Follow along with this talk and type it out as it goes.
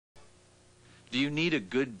Do you need a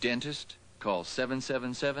good dentist? Call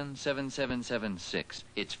 777-7776.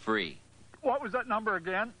 It's free. What was that number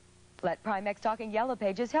again? Let Primex Talking Yellow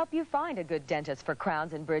Pages help you find a good dentist for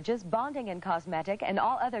crowns and bridges, bonding and cosmetic, and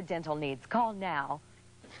all other dental needs. Call now.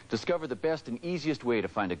 Discover the best and easiest way to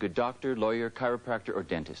find a good doctor, lawyer, chiropractor, or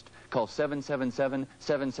dentist. Call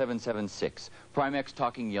 777-7776. Primex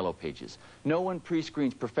Talking Yellow Pages. No one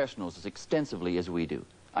pre-screens professionals as extensively as we do.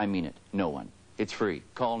 I mean it. No one. It's free.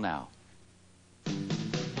 Call now.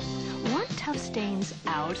 Want tough stains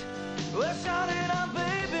out? Well, shout it out,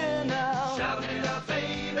 baby, now. Shout it out,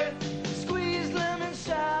 baby. Squeeze lemon,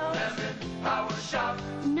 shout. Lemon power shout.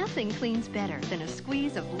 Nothing cleans better than a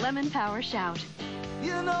squeeze of lemon power shout.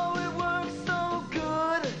 You know it works so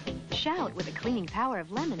good. Shout with the cleaning power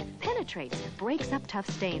of lemon penetrates, breaks up tough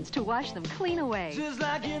stains to wash them clean away. Just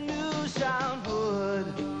like your new shout would.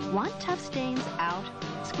 Want tough stains out?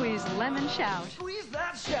 Squeeze lemon shout. Squeeze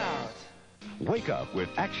that shout. Wake up with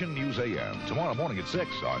Action News AM tomorrow morning at 6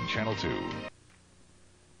 on Channel 2.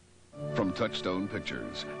 From Touchstone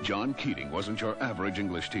Pictures, John Keating wasn't your average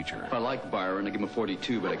English teacher. I like Byron. I give him a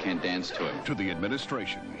 42, but I can't dance to him. To the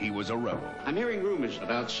administration, he was a rebel. I'm hearing rumors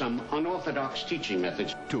about some unorthodox teaching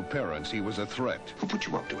methods. To parents, he was a threat. Who put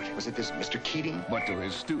you up to it? Was it this Mr. Keating? But to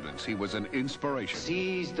his students, he was an inspiration.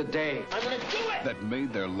 Seize the day. I'm going to do it! That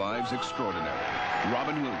made their lives extraordinary.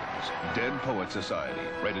 Robin Williams, Dead Poet Society,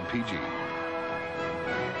 rated PG.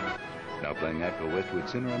 Now playing Actor Westwood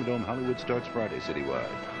Cinerama Hollywood starts Friday citywide.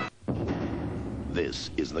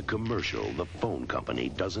 This is the commercial the phone company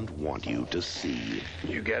doesn't want you to see.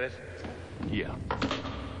 You get it? Yeah.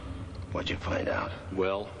 What'd you find out?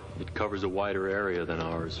 Well, it covers a wider area than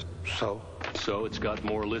ours. So? So it's got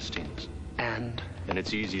more listings. And? And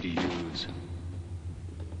it's easy to use.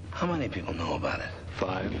 How many people know about it?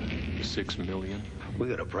 5 to 6 million. We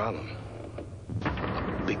got a problem.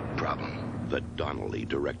 A big problem. The Donnelley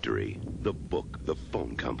Directory, the book the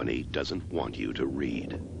phone company doesn't want you to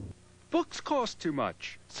read. Books cost too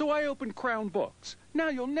much, so I opened Crown Books. Now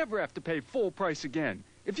you'll never have to pay full price again.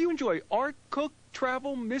 If you enjoy art, cook,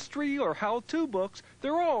 travel, mystery, or how-to books,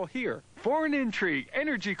 they're all here. Foreign Intrigue,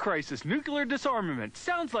 Energy Crisis, Nuclear Disarmament.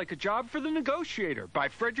 Sounds like a job for the Negotiator by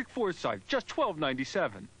Frederick Forsyth, just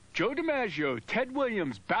 $12.97. Joe DiMaggio, Ted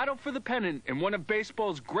Williams, Battle for the Pennant in one of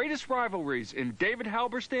baseball's greatest rivalries in David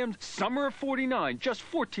Halberstam's Summer of '49, just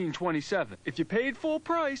 $14.27. If you paid full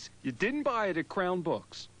price, you didn't buy it at Crown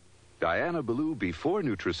Books. Diana Ballou before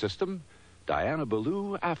Nutrisystem, Diana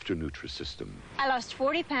Ballou after Nutrisystem. I lost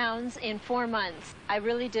 40 pounds in 4 months. I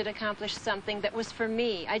really did accomplish something that was for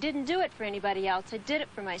me. I didn't do it for anybody else. I did it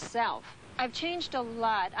for myself. I've changed a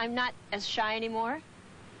lot. I'm not as shy anymore,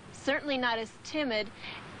 certainly not as timid,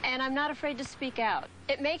 and I'm not afraid to speak out.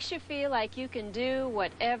 It makes you feel like you can do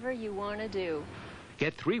whatever you want to do.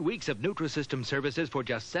 Get 3 weeks of Nutrisystem services for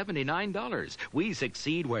just $79. We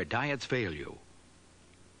succeed where diets fail you.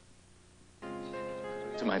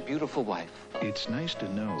 To my beautiful wife. It's nice to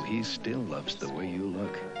know he still loves the way you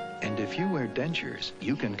look. And if you wear dentures,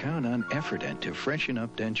 you can count on Efferdent to freshen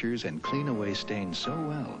up dentures and clean away stains so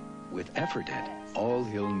well. With Efferdent, all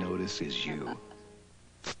he'll notice is you.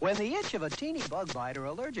 When the itch of a teeny bug bite or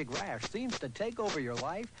allergic rash seems to take over your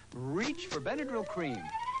life, reach for Benadryl cream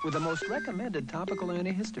with the most recommended topical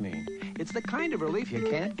antihistamine. It's the kind of relief you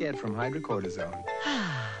can't get from hydrocortisone.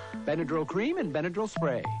 Benadryl cream and Benadryl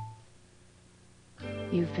spray.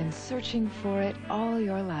 You've been searching for it all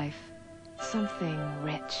your life. Something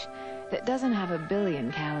rich that doesn't have a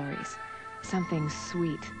billion calories. Something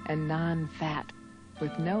sweet and non-fat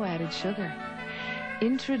with no added sugar.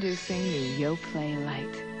 Introducing new Yoplait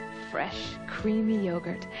Light. Fresh, creamy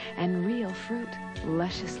yogurt and real fruit,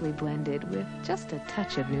 lusciously blended with just a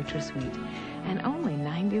touch of NutraSweet and only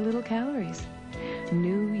 90 little calories.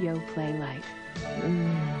 New Yoplait Light.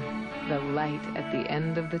 The light at the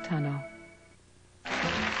end of the tunnel.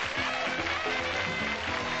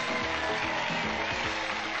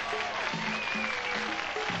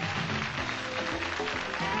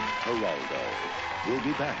 Geraldo. We'll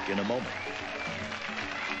be back in a moment.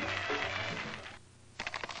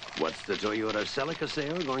 What's the Toyota Celica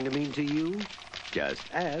sale going to mean to you? Just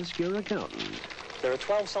ask your accountant. There are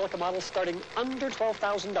 12 Celica models starting under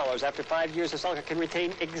 $12,000. After 5 years, the Celica can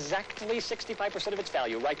retain exactly 65% of its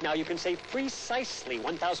value. Right now, you can save precisely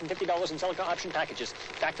 $1,050 in Celica option packages.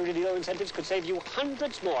 Factory dealer incentives could save you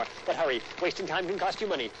hundreds more. But hurry, wasting time can cost you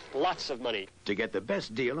money. Lots of money. To get the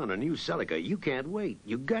best deal on a new Celica, you can't wait.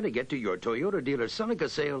 You gotta get to your Toyota dealer Celica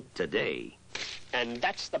sale today. And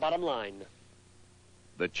that's the bottom line.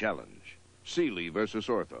 The challenge. Sealy versus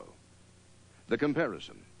Ortho. The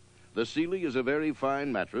comparison. The Sealy is a very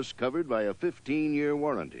fine mattress covered by a 15-year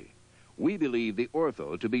warranty. We believe the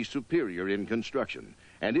Ortho to be superior in construction,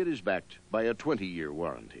 and it is backed by a 20-year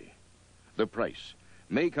warranty. The price.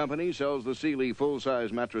 May Company sells the Sealy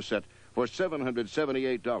full-size mattress set for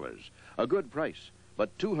 $778, a good price,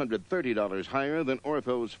 but $230 higher than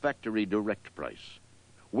Ortho's factory direct price.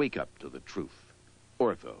 Wake up to the truth.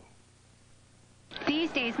 Ortho.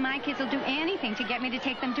 These days, my kids will do anything to get me to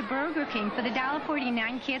take them to Burger King for the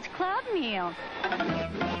 $1.49 Kids Club meal.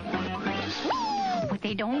 What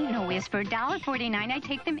they don't know is for $1.49, I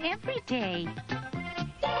take them every day.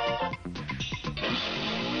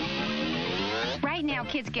 Right now,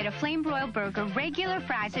 kids get a flame-broiled burger, regular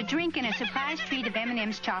fries, a drink, and a surprise treat of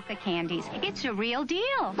M&M's chocolate candies. It's a real deal.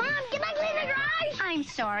 Mom, can I clean the garage? I'm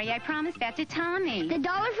sorry, I promised that to Tommy. The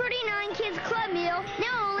 $1.49 Kids Club meal,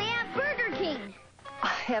 now only at Burger King. I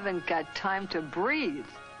haven't got time to breathe,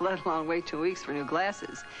 let alone wait 2 weeks for new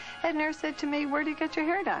glasses. Head nurse said to me, where do you get your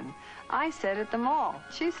hair done? I said at the mall.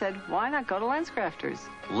 She said, why not go to LensCrafters?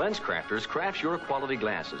 LensCrafters crafts your quality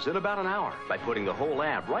glasses in about an hour by putting the whole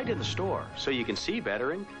lab right in the store so you can see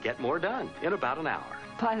better and get more done in about an hour.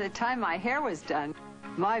 By the time my hair was done,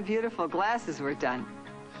 my beautiful glasses were done.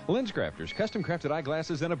 LensCrafters, custom-crafted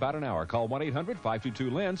eyeglasses in about an hour. Call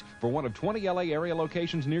 1-800-522-LENS for one of 20 LA area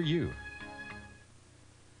locations near you.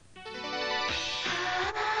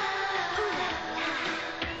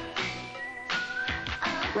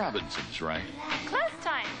 Robinson's, right?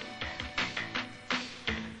 Clothestime.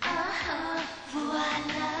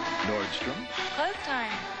 Nordstrom?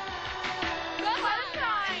 Clothestime.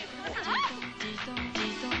 Clothestime.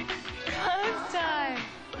 Clothestime.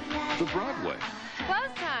 The Broadway.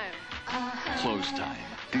 Clothestime. Clothestime.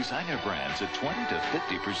 Designer brands at 20 to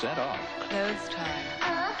 50% off. Clothestime.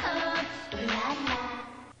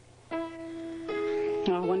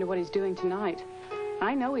 Oh, I wonder what he's doing tonight.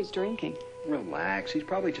 I know he's drinking. Relax. He's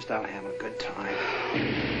probably just out having a good time.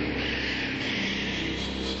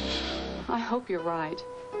 I hope you're right.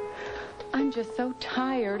 I'm just so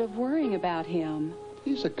tired of worrying about him.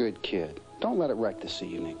 He's a good kid. Don't let it wreck this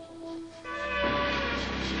evening.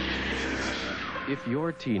 If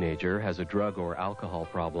your teenager has a drug or alcohol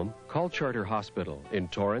problem, call Charter Hospital in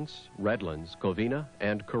Torrance, Redlands, Covina,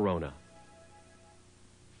 and Corona.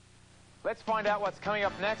 Let's find out what's coming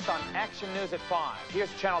up next on Action News at 5.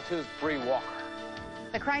 Here's Channel 2's Bree Walker.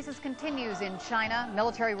 The crisis continues in China.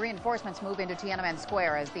 Military reinforcements move into Tiananmen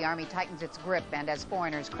Square as the army tightens its grip and as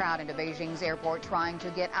foreigners crowd into Beijing's airport trying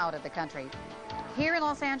to get out of the country. Here in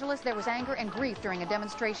Los Angeles, there was anger and grief during a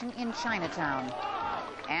demonstration in Chinatown.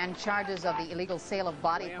 And charges of the illegal sale of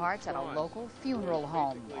body parts at a local funeral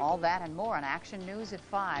home. All that and more on Action News at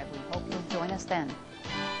 5. We hope you'll join us then.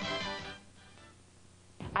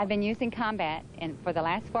 I've been using Combat for the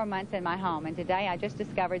last 4 months in my home, and today I just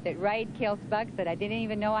discovered that Raid kills bugs that I didn't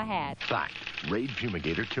even know I had. Fact. Raid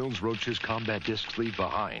Fumigator kills roaches Combat discs leave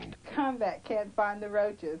behind. Combat can't find the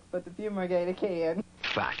roaches, but the Fumigator can.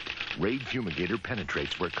 Fact. Raid Fumigator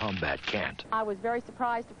penetrates where Combat can't. I was very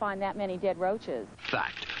surprised to find that many dead roaches.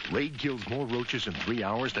 Fact. Raid kills more roaches in 3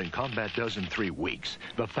 hours than Combat does in 3 weeks.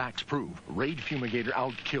 The facts prove Raid Fumigator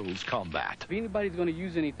outkills Combat. If anybody's going to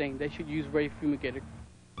use anything, they should use Raid Fumigator.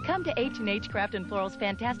 Come to H&H Craft & Floral's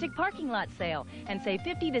fantastic parking lot sale and save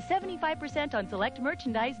 50 to 75% on select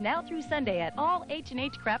merchandise now through Sunday at all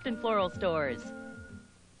H&H Craft & Floral stores.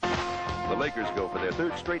 The Lakers go for their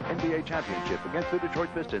 3rd straight NBA championship against the Detroit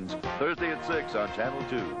Pistons Thursday at 6 on Channel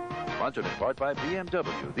 2. Sponsored in part by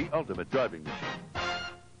BMW, the ultimate driving machine.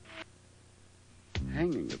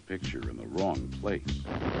 Hanging a picture in the wrong place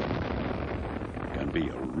can be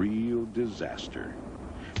a real disaster.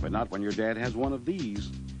 But not when your dad has one of these.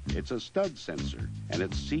 It's a Studsensor, and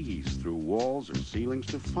it sees through walls or ceilings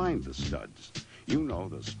to find the studs. You know,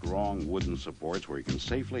 the strong wooden supports where you can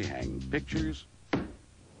safely hang pictures,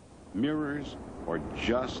 mirrors, or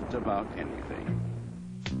just about anything.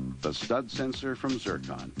 The Studsensor from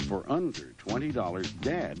Zircon. For under $20,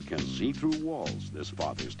 Dad can see through walls this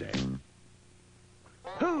Father's Day.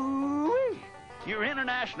 Hoo-wee! Your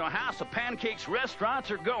International House of Pancakes restaurants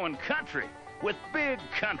are going country with big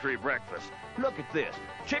country breakfast. Look at this.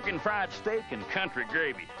 Chicken fried steak and country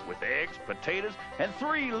gravy with eggs, potatoes, and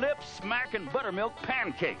 3 lip-smacking buttermilk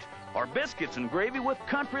pancakes. Or biscuits and gravy with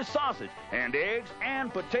country sausage and eggs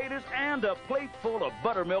and potatoes and a plate full of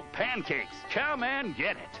buttermilk pancakes. Come and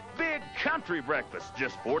get it. Big country breakfast,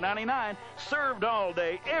 just $4.99, served all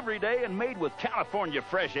day, every day, and made with California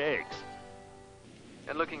fresh eggs.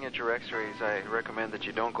 And looking at your x-rays, I recommend that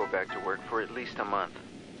you don't go back to work for at least a month.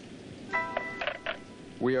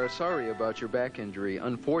 We are sorry about your back injury.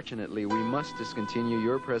 Unfortunately, we must discontinue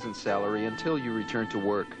your present salary until you return to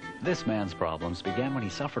work. This man's problems began when he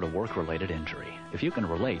suffered a work-related injury. If you can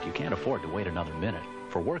relate, you can't afford to wait another minute.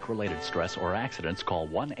 For work-related stress or accidents, call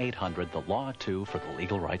 1-800-THE-LAW-2 for the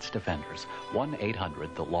Legal Rights Defenders.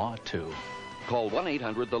 1-800-THE-LAW-2. Call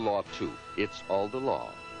 1-800-THE-LAW-2. It's all the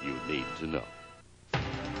law you need to know.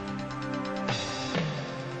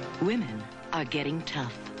 Women are getting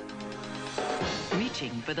tough.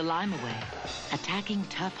 Reaching for the lime away, attacking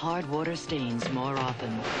tough hard water stains more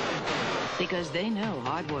often. Because they know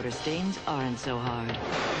hard water stains aren't so hard.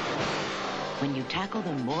 When you tackle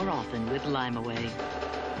them more often with lime away.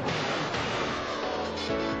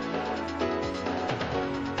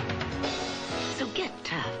 So get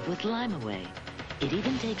tough with lime away. It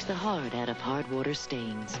even takes the hard out of hard water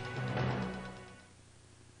stains.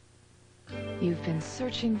 You've been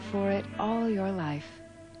searching for it all your life.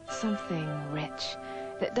 Something rich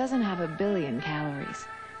that doesn't have a billion calories.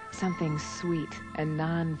 Something sweet and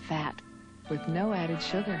non-fat with no added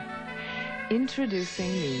sugar.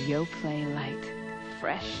 Introducing the Yoplait Light.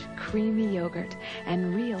 Fresh, creamy yogurt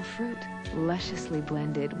and real fruit, lusciously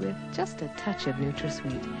blended with just a touch of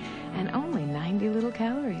NutraSweet and only 90 little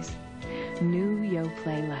calories. New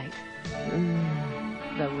Yoplait Light.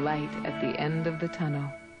 The light at the end of the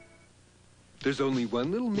tunnel. There's only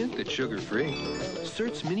one little mint that's sugar-free.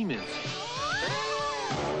 Certs Mini Mints.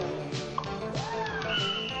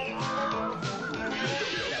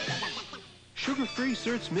 Sugar-free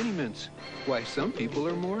Certs Mini Mints. Why, some people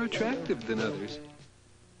are more attractive than others.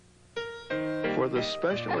 For the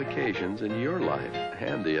special occasions in your life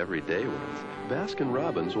and the everyday ones, Baskin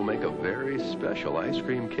Robbins will make a very special ice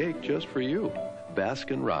cream cake just for you.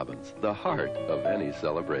 Baskin Robbins, the heart of any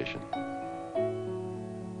celebration.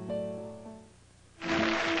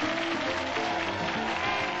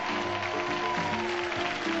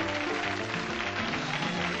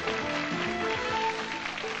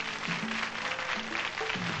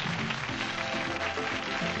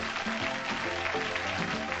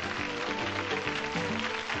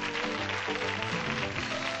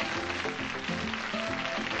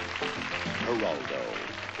 Geraldo.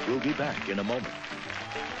 We'll be back in a moment.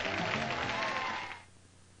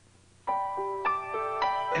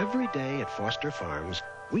 Every day at Foster Farms,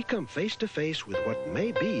 we come face to face with what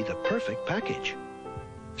may be the perfect package.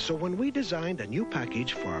 So when we designed a new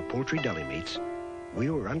package for our poultry deli meats, we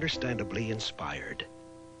were understandably inspired.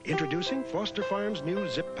 Introducing Foster Farms' new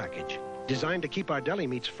Zip package, designed to keep our deli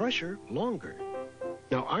meats fresher longer.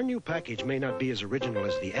 Now, our new package may not be as original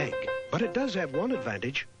as the egg, but it does have one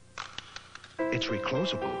advantage. It's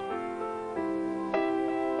reclosable.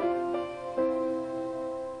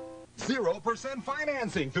 0%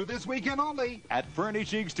 financing through this weekend only at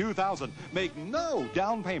Furnishings 2000. Make no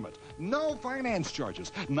down payment, no finance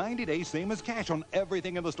charges, 90 days same as cash on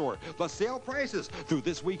everything in the store, plus sale prices through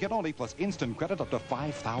this weekend only, plus instant credit up to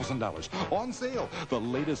 $5,000. On sale, the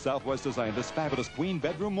latest Southwest design, this fabulous queen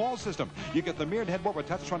bedroom wall system. You get the mirrored headboard with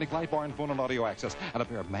touchtronic light bar and phone and audio access, and a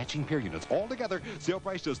pair of matching pier units. All together, sale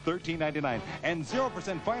price just $13.99, and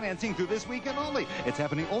 0% financing through this weekend only. It's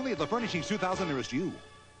happening only at the Furnishings 2000 nearest you.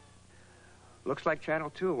 Looks like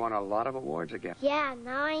Channel 2 won a lot of awards again. Yeah,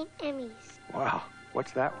 9 Emmys. Wow.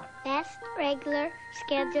 What's that one? Best regular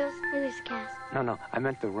scheduled newscast. No, I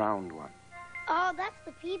meant the round one. Oh, that's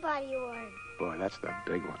the Peabody Award. Boy, that's the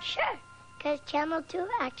big one. Sure, because Channel 2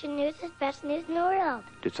 Action News is best news in the world.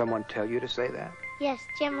 Did someone tell you to say that? Yes,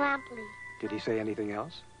 Jim Lampley. Did he say anything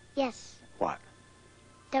else? Yes. What?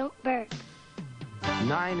 Don't burp.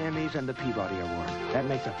 9 Emmys and the Peabody Award. That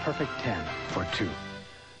makes a perfect 10 for 2.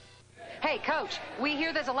 Hey, Coach, we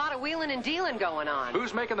hear there's a lot of wheeling and dealing going on.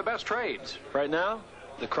 Who's making the best trades? Right now,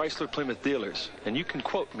 the Chrysler-Plymouth dealers, and you can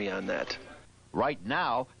quote me on that. Right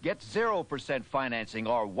now, get 0% financing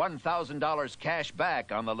or $1,000 cash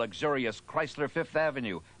back on the luxurious Chrysler Fifth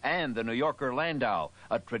Avenue and the New Yorker Landau,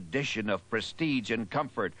 a tradition of prestige and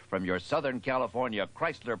comfort from your Southern California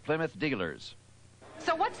Chrysler-Plymouth dealers.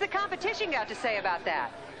 So what's the competition got to say about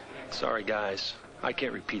that? Sorry, guys. I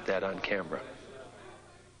can't repeat that on camera.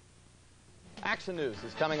 Action News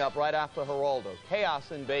is coming up right after Geraldo.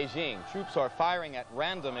 Chaos in Beijing. Troops are firing at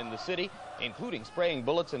random in the city, including spraying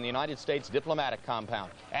bullets in the United States diplomatic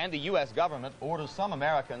compound. And the U.S. government orders some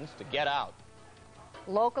Americans to get out.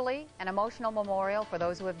 Locally, an emotional memorial for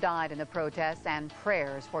those who have died in the protests and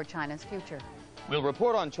prayers for China's future. We'll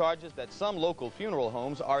report on charges that some local funeral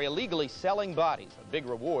homes are illegally selling bodies. A big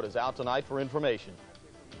reward is out tonight for information.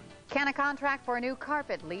 Can a contract for a new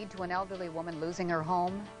carpet lead to an elderly woman losing her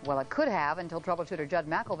home? Well, it could have until troubleshooter Judd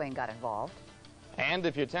McElvain got involved. And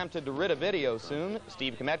if you're tempted to rid a video soon,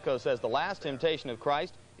 Steve Kometko says The Last Temptation of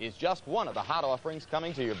Christ is just one of the hot offerings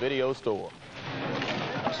coming to your video store.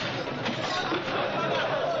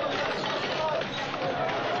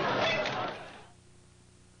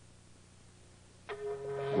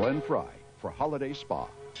 Glenn Frey for Holiday Spa.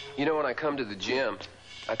 You know, when I come to the gym,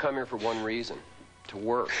 I come here for one reason, to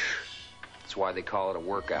work. That's why they call it a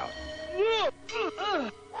workout.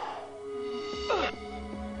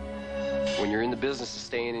 When you're in the business of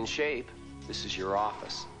staying in shape, this is your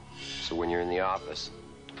office. So when you're in the office,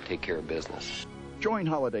 take care of business. Join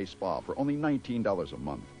Holiday Spa for only $19 a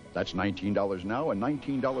month. That's $19 now and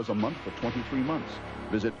 $19 a month for 23 months.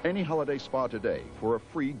 Visit any Holiday Spa today for a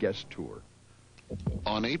free guest tour.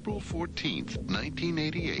 On April 14th,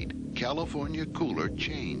 1988, California cooler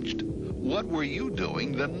changed. What were you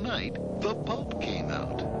doing the night the Pope came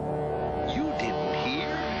out? You didn't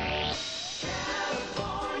hear?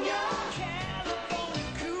 California,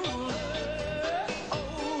 California cooler.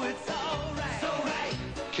 Oh, it's all right.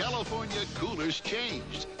 California coolers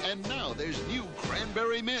changed, and now there's new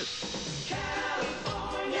cranberry mist.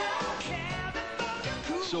 California, California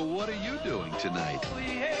cooler. So what are you doing tonight?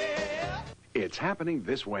 It's happening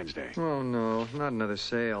this Wednesday. Oh, no, not another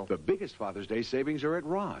sale. The biggest Father's Day savings are at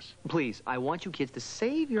Ross. Please, I want you kids to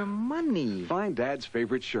save your money. Find Dad's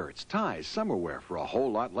favorite shirts, ties, summer wear for a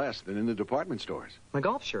whole lot less than in the department stores. My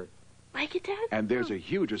golf shirt. Like it, Dad? And there's a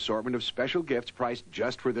huge assortment of special gifts priced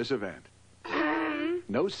just for this event.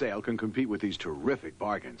 No sale can compete with these terrific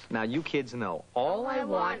bargains. Now, you kids know, all I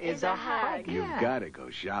want is a hug. You've got to go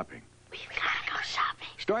shopping. We've got to go shopping.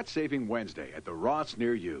 Start saving Wednesday at the Ross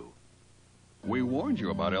near you. We warned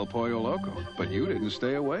you about El Pollo Loco, but you didn't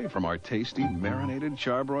stay away from our tasty, marinated,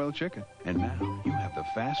 charbroiled chicken. And now you have the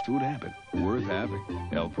fast food habit worth having.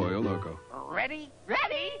 El Pollo Loco. Ready?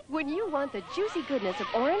 Ready? When you want the juicy goodness of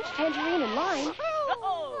orange, tangerine, and lime,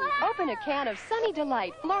 open a can of Sunny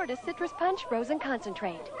Delight Florida Citrus Punch Frozen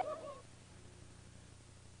Concentrate.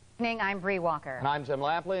 I'm Bree Walker. And I'm Jim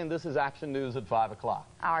Lampley, and this is Action News at 5 o'clock.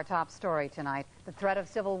 Our top story tonight. The threat of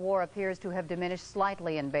civil war appears to have diminished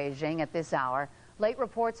slightly in Beijing at this hour. Late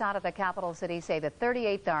reports out of the capital city say the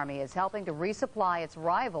 38th Army is helping to resupply its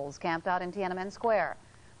rivals camped out in Tiananmen Square.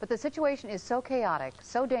 But the situation is so chaotic,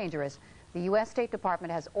 so dangerous, the U.S. State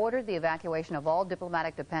Department has ordered the evacuation of all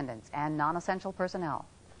diplomatic dependents and non-essential personnel.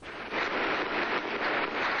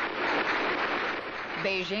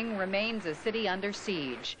 Beijing remains a city under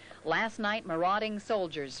siege. Last night, marauding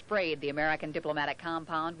soldiers sprayed the American diplomatic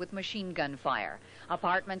compound with machine gun fire.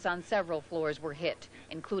 Apartments on several floors were hit,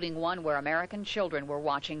 including one where American children were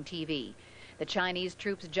watching TV. The Chinese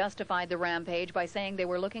troops justified the rampage by saying they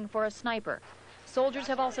were looking for a sniper. Soldiers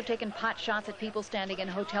have also taken pot shots at people standing in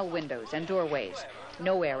hotel windows and doorways.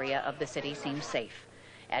 No area of the city seems safe.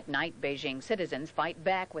 At night, Beijing citizens fight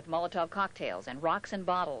back with Molotov cocktails and rocks and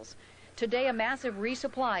bottles. Today, a massive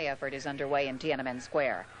resupply effort is underway in Tiananmen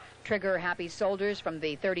Square. Trigger-happy soldiers from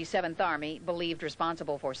the 37th Army, believed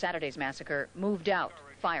responsible for Saturday's massacre, moved out,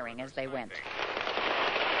 firing as they went.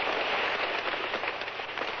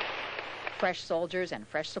 Fresh soldiers and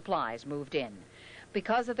fresh supplies moved in.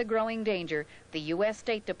 Because of the growing danger, the U.S.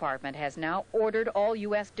 State Department has now ordered all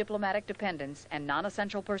U.S. diplomatic dependents and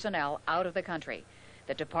non-essential personnel out of the country.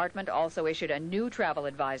 The department also issued a new travel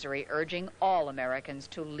advisory urging all Americans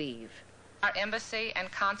to leave. Our embassy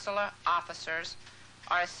and consular officers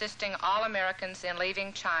are assisting all Americans in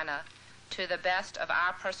leaving China to the best of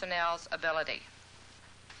our personnel's ability.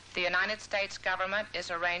 The United States government is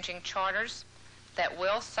arranging charters that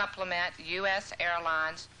will supplement U.S.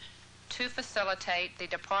 airlines to facilitate the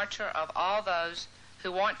departure of all those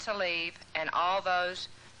who want to leave and all those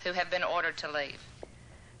who have been ordered to leave.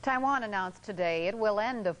 Taiwan announced today it will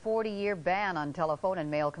end a 40-year ban on telephone and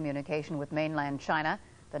mail communication with mainland China.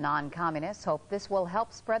 The non-communists hope this will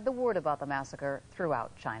help spread the word about the massacre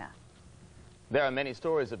throughout China. There are many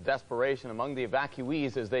stories of desperation among the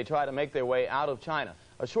evacuees as they try to make their way out of China.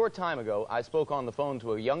 A short time ago, I spoke on the phone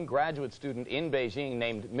to a young graduate student in Beijing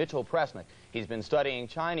named Mitchell Presnick. He's been studying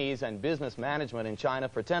Chinese and business management in China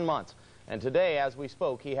for 10 months. And today, as we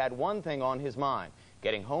spoke, he had one thing on his mind: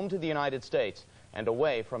 getting home to the United States and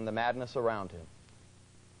away from the madness around him.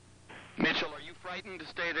 Mitchell, are you frightened to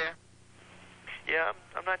stay there? Yeah,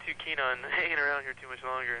 I'm not too keen on hanging around here too much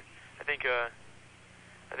longer. I think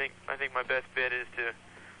my best bet is to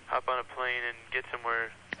hop on a plane and get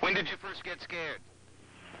somewhere. When did you first get scared?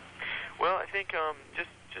 Well, I think just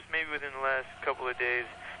maybe within the last couple of days,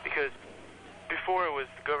 because before it was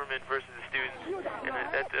the government versus the students, and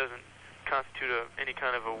that doesn't constitute any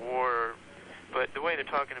kind of a war. But the way they're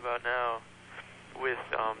talking about now, with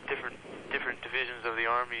different divisions of the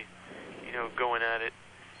Army, you know, going at it.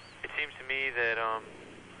 It seems to me that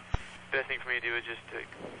the best thing for me to do is just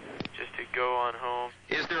to go on home.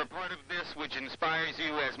 Is there a part of this which inspires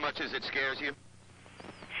you as much as it scares you?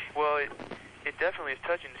 Well, it definitely is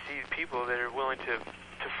touching to see people that are willing to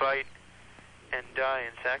fight and die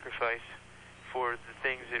and sacrifice for the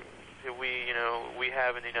things that we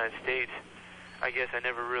have in the United States. I guess I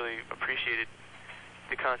never really appreciated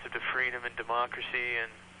the concept of freedom and democracy and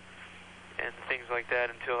things like that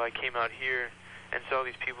until I came out here and saw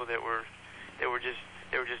these people that were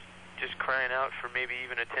just crying out for maybe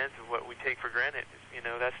even a tenth of what we take for granted. You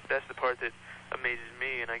know, that's the part that amazes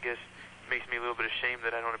me, and I guess makes me a little bit ashamed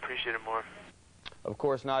that I don't appreciate it more. Of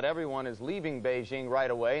course, not everyone is leaving Beijing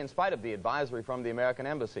right away, in spite of the advisory from the American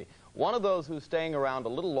Embassy. One of those who's staying around a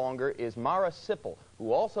little longer is Mara Sippel,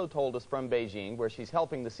 who also told us from Beijing, where she's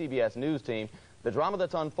helping the CBS News team, the drama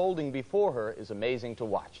that's unfolding before her is amazing to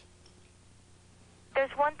watch.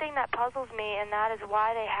 There's one thing that puzzles me, and that is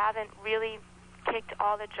why they haven't really kicked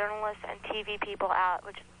all the journalists and TV people out,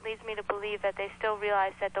 which leads me to believe that they still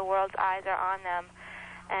realize that the world's eyes are on them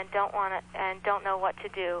and don't know what to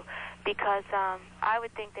do. Because I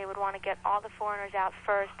would think they would want to get all the foreigners out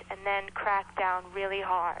first and then crack down really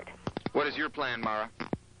hard. What is your plan, Mara?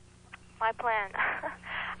 My plan?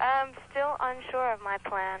 I'm still unsure of my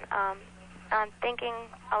plan. I'm thinking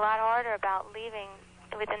a lot harder about leaving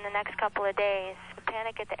within the next couple of days. The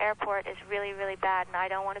panic at the airport is really, really bad, and I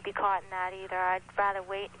don't want to be caught in that either. I'd rather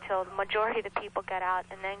wait until the majority of the people get out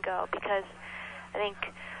and then go, because I think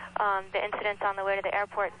the incidents on the way to the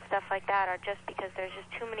airport and stuff like that are just because there's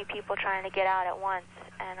just too many people trying to get out at once,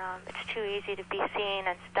 and it's too easy to be seen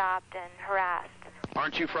and stopped and harassed.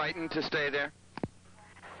 Aren't you frightened to stay there?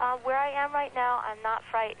 Where I am right now, I'm not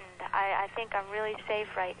frightened. I think I'm really safe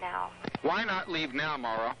right now. Why not leave now,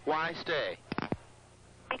 Mara? Why stay?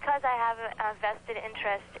 Because I have a vested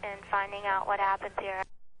interest in finding out what happens here.